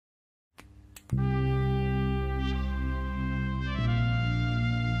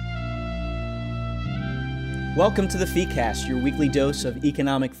Welcome to the FEEcast, your weekly dose of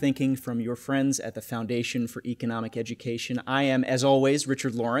economic thinking from your friends at the Foundation for Economic Education. I am, as always,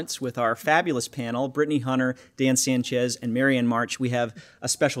 Richard Lawrence with our fabulous panel, Brittany Hunter, Dan Sanchez, and Marianne March. We have a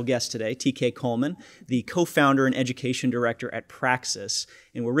special guest today, TK Coleman, the co-founder and Education Director at Praxis.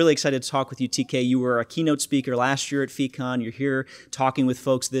 And we're really excited to talk with you, TK. You were a keynote speaker last year at FEEcon. You're here talking with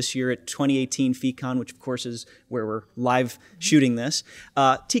folks this year at 2018 FEEcon, which of course is where we're live shooting this.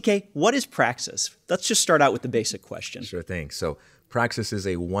 TK, what is Praxis? Let's just start out with the basic question. Sure thing. So Praxis is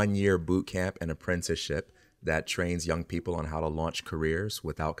a one-year boot camp and apprenticeship that trains young people on how to launch careers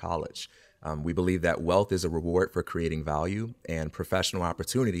without college. We believe that wealth is a reward for creating value, and professional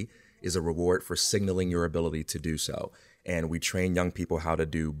opportunity is a reward for signaling your ability to do so. And we train young people how to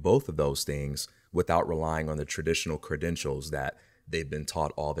do both of those things without relying on the traditional credentials that they've been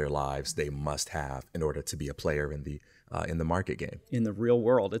taught all their lives they must have in order to be a player in the market game. In the real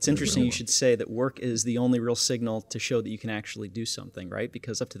world. It's interesting you should say that work is the only real signal to show that you can actually do something, right?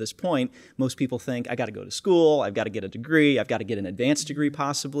 Because up to this point, most people think, I got to go to school, I've got to get a degree, I've got to get an advanced degree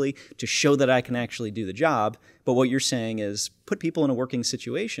possibly to show that I can actually do the job. But what you're saying is put people in a working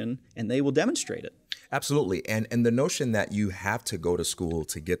situation and they will demonstrate it. Absolutely. And the notion that you have to go to school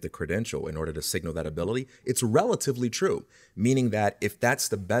to get the credential in order to signal that ability, it's relatively true. Meaning that if that's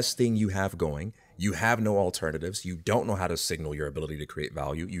the best thing you have going, you have no alternatives, you don't know how to signal your ability to create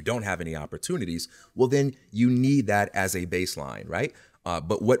value, you don't have any opportunities, well, then you need that as a baseline, right?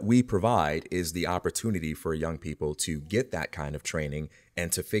 But what we provide is the opportunity for young people to get that kind of training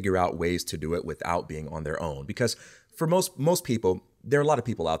and to figure out ways to do it without being on their own. Because for most people, there are a lot of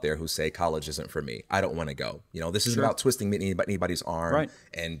people out there who say college isn't for me. I don't want to go. You know, this isn't about twisting anybody's arm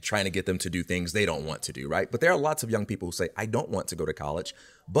and trying to get them to do things they don't want to do, right? But there are lots of young people who say, I don't want to go to college,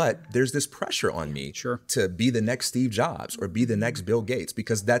 but there's this pressure on me to be the next Steve Jobs or be the next Bill Gates,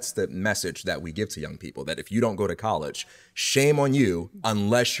 because that's the message that we give to young people, that if you don't go to college, shame on you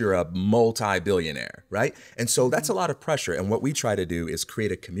unless you're a multi-billionaire, right? And so that's a lot of pressure. And what we try to do is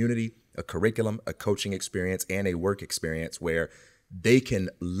create a community, a curriculum, a coaching experience, and a work experience where they can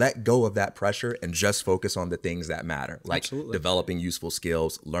let go of that pressure and just focus on the things that matter, like developing useful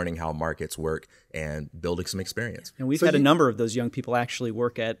skills, learning how markets work, and building some experience. And we've had a number of those young people actually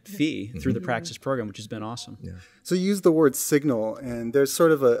work at FEE through the Praxis program, which has been awesome. Yeah. So you use the word signal, and there's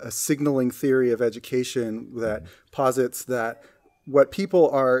sort of a signaling theory of education that posits that what people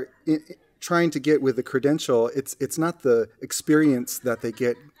are trying to get with the credential, it's not the experience that they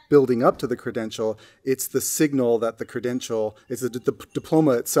get building up to the credential, it's the signal that the credential, it's the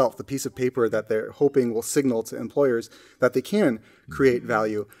diploma itself, the piece of paper that they're hoping will signal to employers that they can create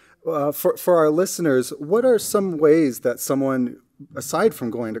value. For our listeners, what are some ways that someone, aside from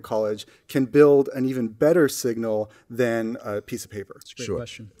going to college, can build an even better signal than a piece of paper? That's a great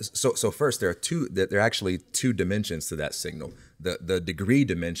question. So first, there are actually two dimensions to that signal. The degree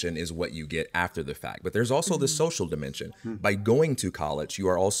dimension is what you get after the fact, but there's also the social dimension. By going to college, you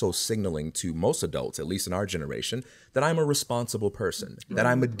are also signaling to most adults, at least in our generation, that I'm a responsible person, that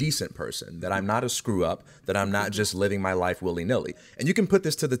I'm a decent person, that I'm not a screw up, that I'm not just living my life willy-nilly. And you can put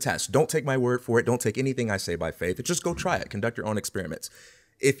this to the test. Don't take my word for it. Don't take anything I say by faith. Just go try it. Conduct your own experiments.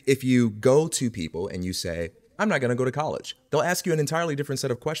 If you go to people and you say, I'm not going to go to college, they'll ask you an entirely different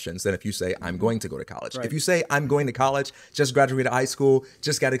set of questions than if you say, I'm going to go to college. If you say, I'm going to college, just graduated high school,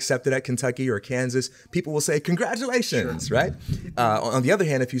 just got accepted at Kentucky or Kansas, people will say, congratulations, right? On the other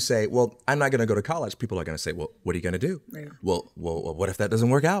hand, if you say, well, I'm not going to go to college, people are going to say, well, what are you going to do? Well, what if that doesn't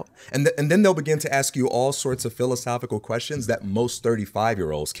work out? And then they'll begin to ask you all sorts of philosophical questions that most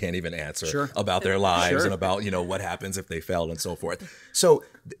 35-year-olds can't even answer about their lives and about, what happens if they fail and so forth. So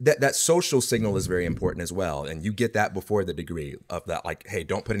that social signal is very important as well. And you get that before the degree of that, like, hey,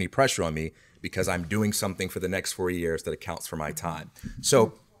 don't put any pressure on me because I'm doing something for the next 4 years that accounts for my time.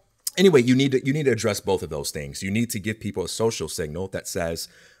 So anyway, you need to address both of those things. You need to give people a social signal that says,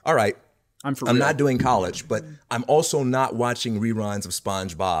 all right, I'm not doing college, but I'm also not watching reruns of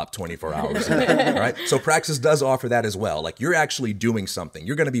SpongeBob 24 hours a day, right? So Praxis does offer that as well. Like, you're actually doing something.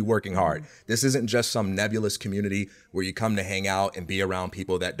 You're going to be working hard. This isn't just some nebulous community where you come to hang out and be around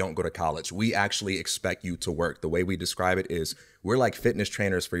people that don't go to college. We actually expect you to work. The way we describe it is we're like fitness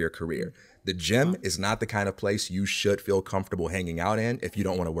trainers for your career. The gym is not the kind of place you should feel comfortable hanging out in if you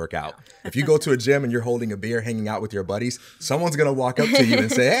don't want to work out. If you go to a gym and you're holding a beer, hanging out with your buddies, someone's going to walk up to you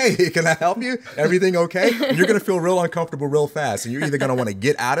and say, hey, can I help you? Everything okay? And you're going to feel real uncomfortable real fast. And you're either going to want to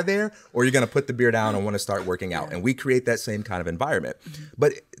get out of there or you're going to put the beer down and want to start working out. And we create that same kind of environment.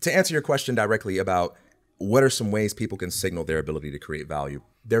 But to answer your question directly about what are some ways people can signal their ability to create value?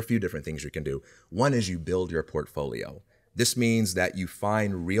 There are a few different things you can do. One is you build your portfolio. This means that you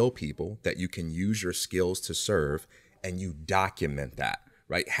find real people that you can use your skills to serve, and you document that,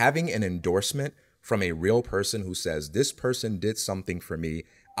 right? Having an endorsement from a real person who says, this person did something for me,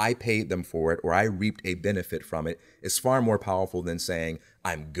 I paid them for it, or I reaped a benefit from it, is far more powerful than saying,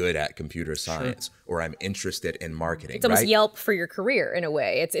 I'm good at computer science, or I'm interested in marketing. It's almost right? Yelp for your career in a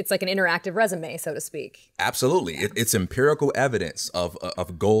way. It's like an interactive resume, so to speak. Absolutely. It's empirical evidence of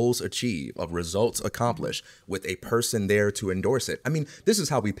goals achieved, of results accomplished, with a person there to endorse it. I mean, this is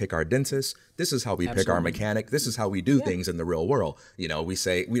how we pick our dentist. This is how we pick our mechanic. This is how we do things in the real world. You know, we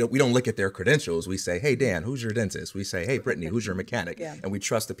say, we don't look at their credentials. We say, hey, Dan, who's your dentist? We say, hey, Brittany, who's your mechanic? And we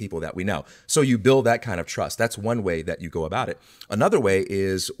trust the people that we know. So you build that kind of trust. That's one way that you go about it. Another way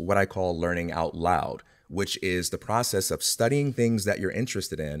is what I call learning out loud, which is the process of studying things that you're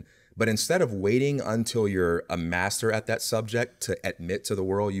interested in. But instead of waiting until you're a master at that subject to admit to the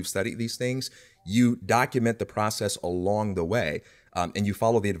world you've studied these things, you document the process along the way. And you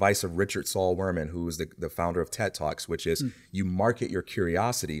follow the advice of Richard Saul Wurman, who is the founder of TED Talks, which is you market your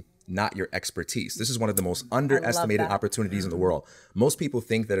curiosity, not your expertise. This is one of the most underestimated opportunities in the world. Most people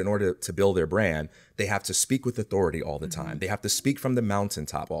think that in order to build their brand, they have to speak with authority all the time. They have to speak from the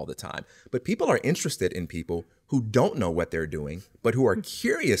mountaintop all the time. But people are interested in people who don't know what they're doing, but who are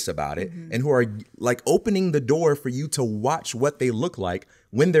curious about it and who are like opening the door for you to watch what they look like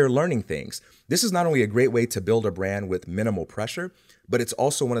when they're learning things. This is not only a great way to build a brand with minimal pressure, but it's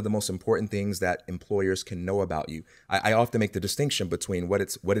also one of the most important things that employers can know about you. I often make the distinction between what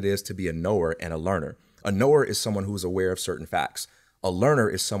it is to be a knower and a learner. A knower is someone who's aware of certain facts. A learner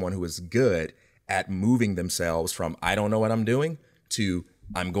is someone who is good at moving themselves from I don't know what I'm doing to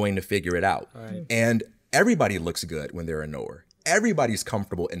I'm going to figure it out. Right. And everybody looks good when they're a knower. Everybody's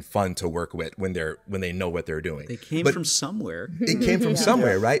comfortable and fun to work with when they know what they're doing. They came from somewhere. It came from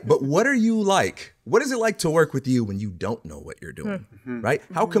somewhere, right? But what are you like? What is it like to work with you when you don't know what you're doing, right?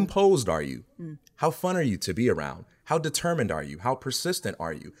 How composed are you? How fun are you to be around? How determined are you? How persistent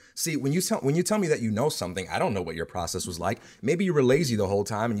are you? See, when you tell me that you know something, I don't know what your process was like. Maybe you were lazy the whole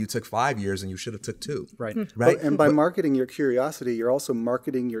time and you took 5 years and you should have took 2. Right. Right. And by marketing your curiosity, you're also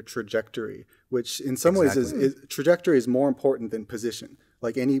marketing your trajectory, which in some ways is trajectory is more important than position,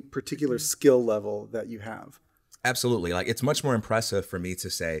 like any particular skill level that you have. Absolutely. Like it's much more impressive for me to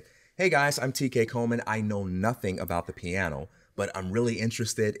say, hey guys, I'm TK Coleman. I know nothing about the piano, but I'm really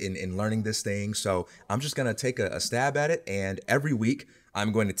interested in learning this thing. So I'm just going to take a stab at it. And every week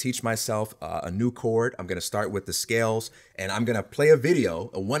I'm going to teach myself a new chord. I'm going to start with the scales and I'm going to play a video,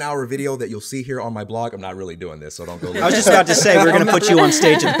 a 1-hour video that you'll see here on my blog. I'm not really doing this, so don't go. I was just about to say, we're going to put you on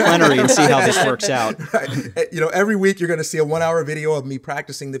stage at the plenary and see how this works out. Right. You know, every week you're going to see a 1-hour video of me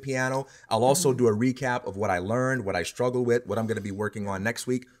practicing the piano. I'll also do a recap of what I learned, what I struggled with, what I'm going to be working on next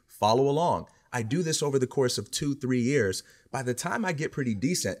week. Follow along. I do this over the course of 2-3 years. By the time I get pretty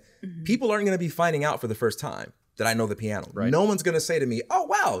decent, people aren't going to be finding out for the first time that I know the piano. Right. No one's going to say to me, oh,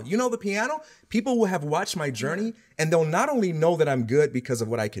 wow, you know the piano? People will have watched my journey and they'll not only know that I'm good because of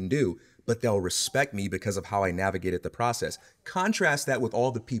what I can do, but they'll respect me because of how I navigated the process. Contrast that with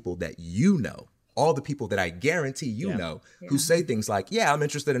all the people that you know, all the people that I guarantee you know, who say things like, yeah, I'm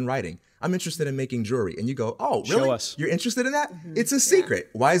interested in writing. I'm interested in making jewelry. And you go, oh, really? Show us. You're interested in that? It's a secret.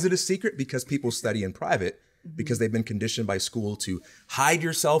 Why is it a secret? Because people study in private, because they've been conditioned by school to hide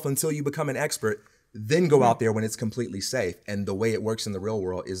yourself until you become an expert, then go out there when it's completely safe. And the way it works in the real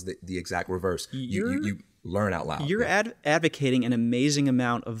world is the exact reverse. You learn out loud. You're advocating an amazing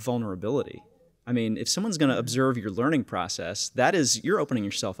amount of vulnerability. I mean, if someone's going to observe your learning process, you're opening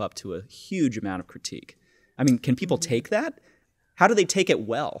yourself up to a huge amount of critique. I mean, can people take that? How do they take it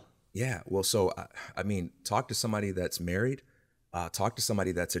well? Yeah, well, so, I mean, talk to somebody that's married, talk to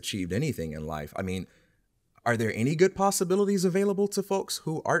somebody that's achieved anything in life. I mean, are there any good possibilities available to folks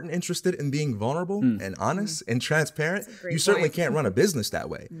who aren't interested in being vulnerable and honest and transparent? You certainly can't run a business that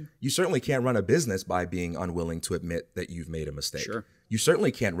way. You certainly can't run a business by being unwilling to admit that you've made a mistake. Sure. You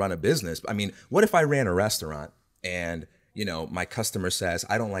certainly can't run a business. I mean, what if I ran a restaurant and, you know, my customer says,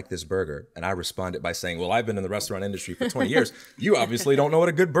 I don't like this burger. And I responded by saying, well, I've been in the restaurant industry for 20 years. You obviously don't know what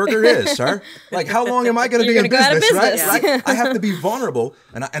a good burger is, sir. Like, how long am I going to be in business, right? Yeah. Right? I have to be vulnerable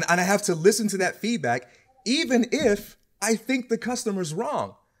and I have to listen to that feedback, even if I think the customer's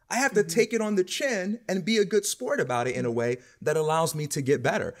wrong. I have to take it on the chin and be a good sport about it in a way that allows me to get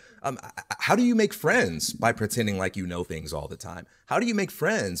better. How do you make friends? By pretending like you know things all the time. How do you make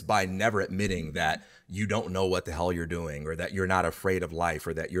friends? By never admitting that you don't know what the hell you're doing, or that you're not afraid of life,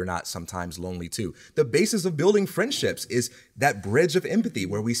 or that you're not sometimes lonely too. The basis of building friendships is that bridge of empathy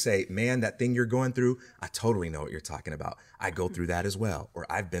where we say, man, that thing you're going through, I totally know what you're talking about. I go through that as well, or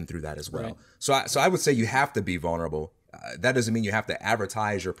I've been through that as well. Right. So I would say you have to be vulnerable. That doesn't mean you have to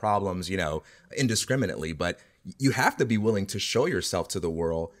advertise your problems, indiscriminately, but you have to be willing to show yourself to the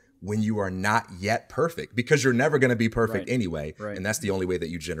world when you are not yet perfect, because you're never going to be perfect anyway. Right. And that's the only way that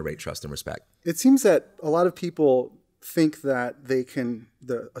you generate trust and respect. It seems that a lot of people think that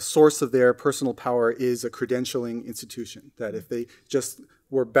a source of their personal power is a credentialing institution, that if they just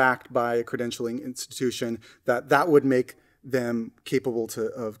were backed by a credentialing institution, that would make them capable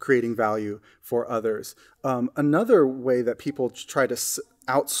of creating value for others. Another way that people try to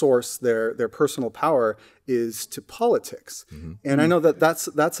outsource their personal power is to politics. Mm-hmm. And I know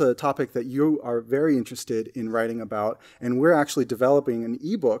that's a topic that you are very interested in writing about, and we're actually developing an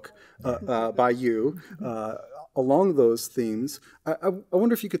ebook by you along those themes. I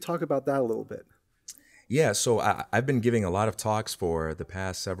wonder if you could talk about that a little bit. Yeah, so I've been giving a lot of talks for the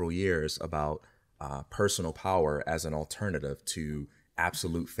past several years about personal power as an alternative to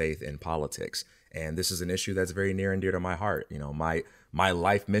absolute faith in politics. And this is an issue that's very near and dear to my heart. My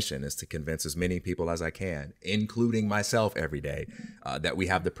life mission is to convince as many people as I can, including myself every day, that we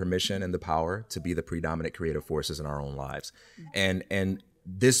have the permission and the power to be the predominant creative forces in our own lives. And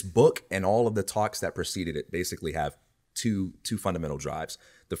this book and all of the talks that preceded it basically have two fundamental drives.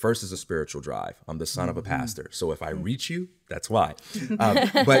 The first is a spiritual drive. I'm the son of a pastor, so if I reach you, that's why.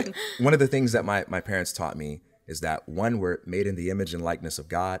 But one of the things that my parents taught me is that, one, we're made in the image and likeness of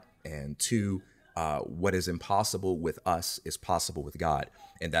God, and two, what is impossible with us is possible with God,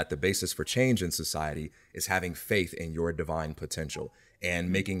 and that the basis for change in society is having faith in your divine potential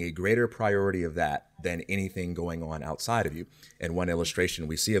and making a greater priority of that than anything going on outside of you. And one illustration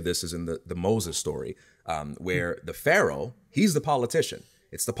we see of this is in the Moses story, where the Pharaoh, he's the politician.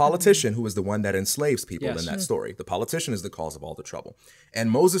 It's the politician who is the one that enslaves people in that story. The politician is the cause of all the trouble. And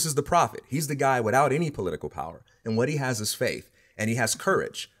Moses is the prophet. He's the guy without any political power. And what he has is faith, and he has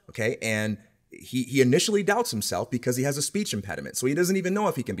courage, okay? And he initially doubts himself because he has a speech impediment. So he doesn't even know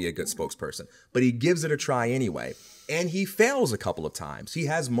if he can be a good spokesperson, but he gives it a try anyway. And he fails a couple of times. He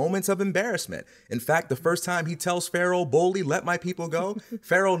has moments of embarrassment. In fact, the first time he tells Pharaoh boldly, let my people go,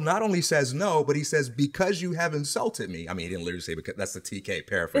 Pharaoh not only says no, but he says, because you have insulted me. I mean, he didn't literally say, because that's the TK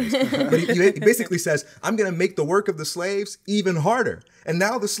paraphrase. But he basically says, I'm going to make the work of the slaves even harder. And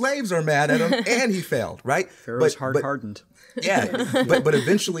now the slaves are mad at him, and he failed, right? Pharaoh's hardened. Yeah, but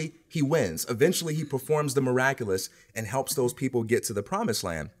eventually he wins. Eventually he performs the miraculous and helps those people get to the promised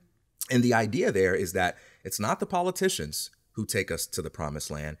land. And the idea there is that it's not the politicians who take us to the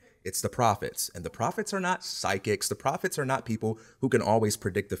promised land. It's the prophets. And the prophets are not psychics. The prophets are not people who can always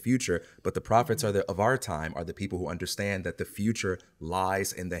predict the future. But the prophets of our time are the people who understand that the future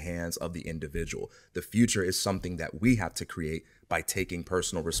lies in the hands of the individual. The future is something that we have to create by taking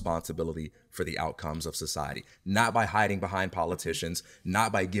personal responsibility for the outcomes of society, not by hiding behind politicians,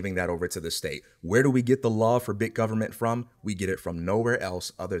 not by giving that over to the state. Where do we get the love for big government from? We get it from nowhere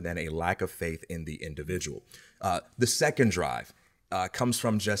else other than a lack of faith in the individual. The second drive comes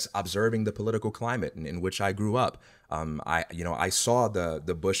from just observing the political climate in which I grew up. I saw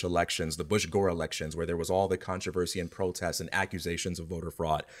the Bush elections, the Bush-Gore elections, where there was all the controversy and protests and accusations of voter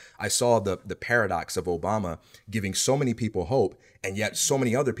fraud. I saw the paradox of Obama giving so many people hope, and yet so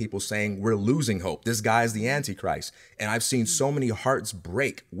many other people saying we're losing hope. This guy's the Antichrist. And I've seen so many hearts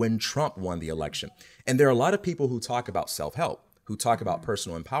break when Trump won the election. And there are a lot of people who talk about self-help, who talk about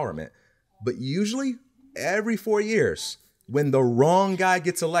personal empowerment, but usually every 4 years, when the wrong guy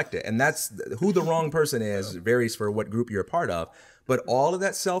gets elected, and that's who the wrong person is, varies for what group you're a part of, but all of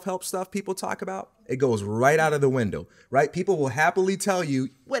that self-help stuff people talk about, it goes right out of the window, right? People will happily tell you,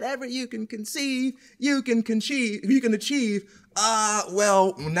 whatever you can conceive, you can achieve.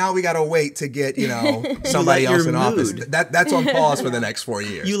 Well, now we got to wait to get, somebody else in office. That's on pause for the next 4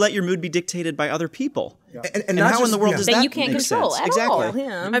 years. You let your mood be dictated by other people. Yeah. And how in the world does that you can't make control sense? at Exactly. all.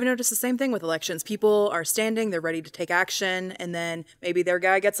 Yeah. I've noticed the same thing with elections. People are standing, they're ready to take action, and then maybe their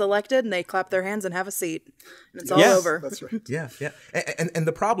guy gets elected and they clap their hands and have a seat. And it's all over. That's right. Yeah. And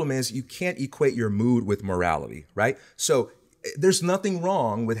the problem is you can't equate your mood with morality, right? So there's nothing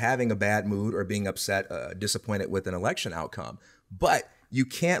wrong with having a bad mood or being upset, disappointed with an election outcome. But you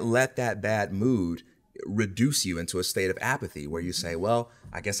can't let that bad mood reduce you into a state of apathy where you say, well,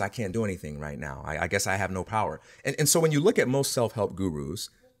 I guess I can't do anything right now. I guess I have no power. And so when you look at most self-help gurus,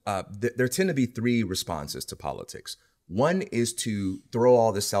 there tend to be three responses to politics. One is to throw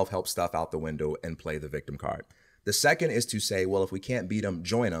all the self-help stuff out the window and play the victim card. The second is to say, well, if we can't beat them,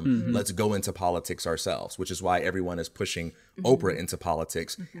 join them. Let's go into politics ourselves, which is why everyone is pushing Oprah into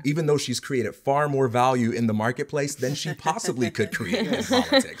politics, even though she's created far more value in the marketplace than she possibly could create in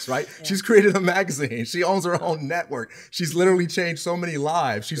politics, right? Yeah. She's created a magazine. She owns her own network. She's literally changed so many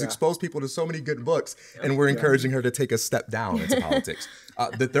lives. She's exposed people to so many good books, and we're encouraging her to take a step down into politics.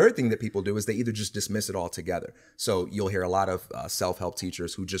 The third thing that people do is they either just dismiss it altogether. So you'll hear a lot of self-help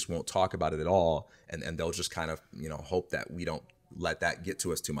teachers who just won't talk about it at all, and they'll just kind of, hope that we don't let that get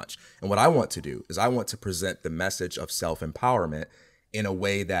to us too much. And what I want to do is I want to present the message of self-empowerment in a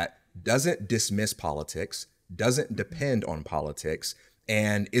way that doesn't dismiss politics, doesn't depend on politics,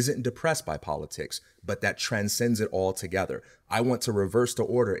 and isn't depressed by politics, but that transcends it all together. I want to reverse the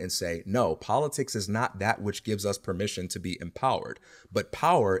order and say, no, politics is not that which gives us permission to be empowered, but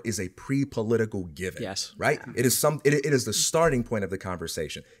power is a pre-political given. Yes. Right? Yeah. It is the starting point of the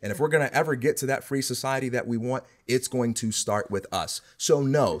conversation. And if we're going to ever get to that free society that we want, it's going to start with us. So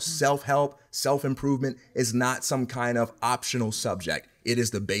no, self-help, self-improvement is not some kind of optional subject. It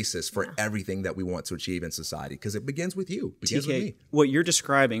is the basis for everything that we want to achieve in society, because it begins with you, begins with me. What you're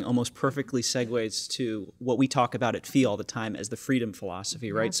describing almost perfectly segues to what we talk about at FEE all the time as the freedom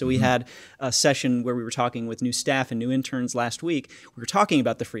philosophy, right? So we had a session where we were talking with new staff and new interns last week. We were talking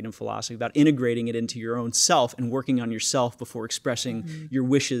about the freedom philosophy, about integrating it into your own self and working on yourself before expressing your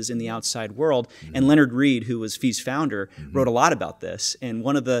wishes in the outside world. And Leonard Reed, who was FEE's founder, wrote a lot about this. And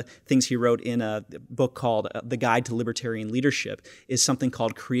one of the things he wrote in a book called The Guide to Libertarian Leadership is something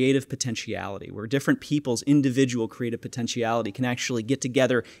called creative potentiality, where different people's individual creative potentiality can actually get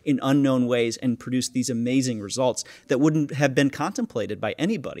together in unknown ways and produce these amazing results that wouldn't have been contemplated by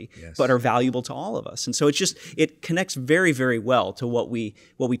anybody, but are valuable to all of us. And so it connects very, very well to what we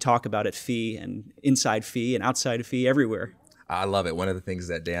talk about at FEE and inside FEE and outside of FEE everywhere. I love it. One of the things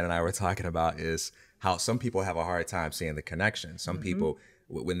that Dan and I were talking about is how some people have a hard time seeing the connection. Some people,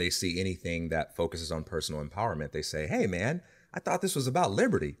 when they see anything that focuses on personal empowerment, they say, hey, man, I thought this was about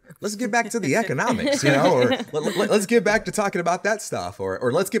liberty. Let's get back to the economics, or let's get back to talking about that stuff,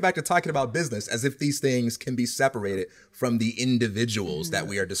 or let's get back to talking about business, as if these things can be separated from the individuals that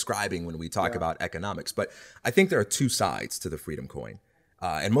we are describing when we talk about economics. But I think there are two sides to the freedom coin,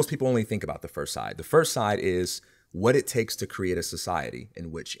 and most people only think about the first side. The first side is what it takes to create a society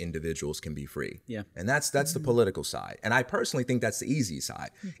in which individuals can be free. Yeah. And that's the political side. And I personally think that's the easy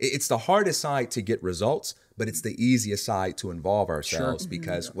side. It's the hardest side to get results, but it's the easiest side to involve ourselves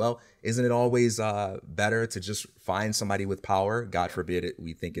because, well, isn't it always better to just find somebody with power? God forbid it,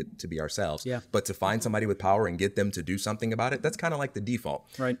 we think it to be ourselves. Yeah. But to find somebody with power and get them to do something about it, that's kind of like the default.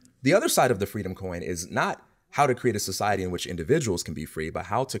 Right. The other side of the freedom coin is not how to create a society in which individuals can be free, but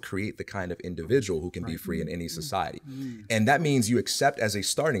how to create the kind of individual who can be free in any society. And that means you accept as a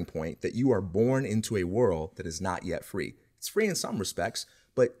starting point that you are born into a world that is not yet free. It's free in some respects,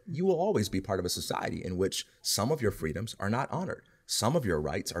 but you will always be part of a society in which some of your freedoms are not honored. Some of your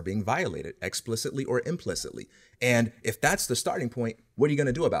rights are being violated explicitly or implicitly. And if that's the starting point, what are you going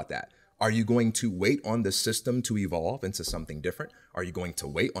to do about that? Are you going to wait on the system to evolve into something different? Are you going to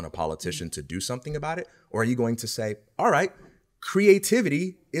wait on a politician to do something about it? Or are you going to say, all right,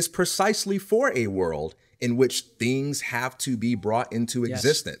 creativity is precisely for a world in which things have to be brought into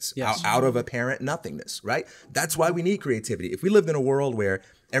existence out of apparent nothingness, right? That's why we need creativity. If we lived in a world where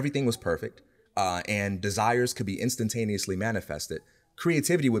everything was perfect and desires could be instantaneously manifested,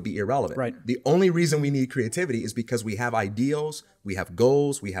 creativity would be irrelevant. Right. The only reason we need creativity is because we have ideals, we have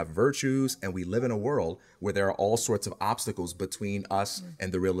goals, we have virtues, and we live in a world where there are all sorts of obstacles between us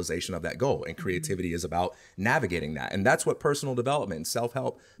and the realization of that goal. And creativity is about navigating that. And that's what personal development and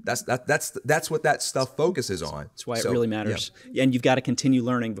self-help, that's what that stuff focuses on. That's why it really matters. Yeah. And you've got to continue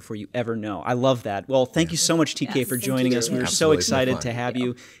learning before you ever know. I love that. Well, thank you so much, TK, for joining us. We were so excited to have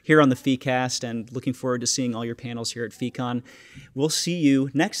you here on the FEEcast and looking forward to seeing all your panels here at FEEcon. We'll see you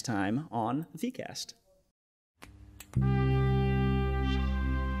next time on the FEEcast.